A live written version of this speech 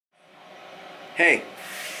Hey,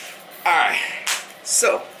 alright,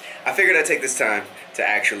 so I figured I'd take this time to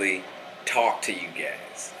actually talk to you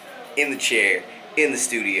guys. In the chair, in the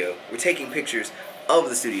studio. We're taking pictures of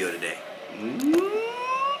the studio today.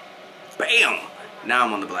 Bam! Now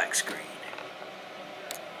I'm on the black screen.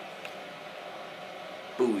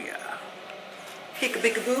 Booyah.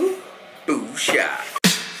 Hick-a-bick-a-boo. Boo-sha.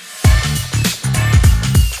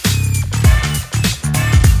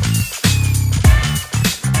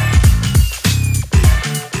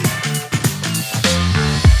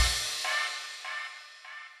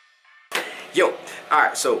 Yo,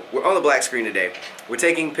 alright, so we're on the black screen today. We're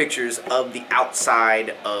taking pictures of the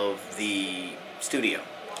outside of the studio.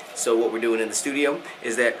 So what we're doing in the studio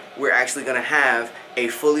is that we're actually going to have a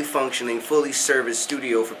fully functioning, fully serviced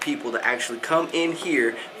studio for people to actually come in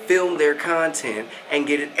here, film their content, and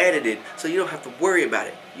get it edited so you don't have to worry about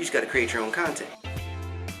it. You just got to create your own content.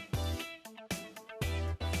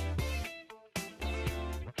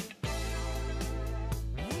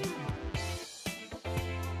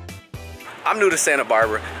 I'm new to Santa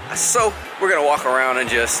Barbara, so we're gonna walk around and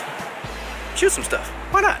just shoot some stuff.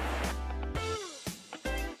 Why not?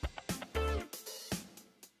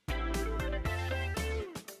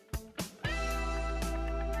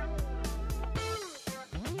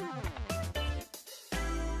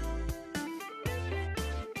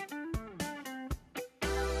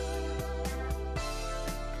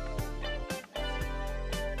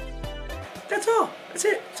 That's all. That's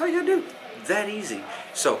it. That's all you gotta do. That easy.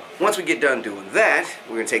 So once we get done doing that,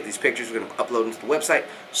 we're going to take these pictures, we're going to upload them to the website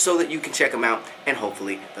so that you can check them out, and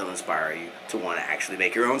hopefully they'll inspire you to want to actually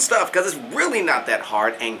make your own stuff, because it's really not that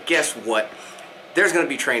hard. And guess what? There's going to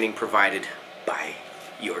be training provided by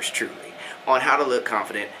yours truly on how to look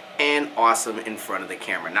confident and awesome in front of the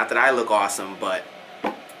camera. Not that I look awesome, but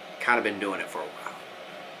kind of been doing it for a while.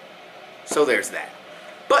 So there's that.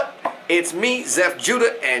 But it's me, Zeph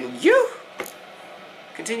Judah, and you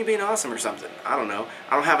continue being awesome or something. I don't know.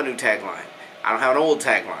 I don't have a new tagline. I don't have an old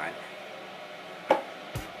tagline.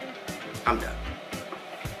 I'm done.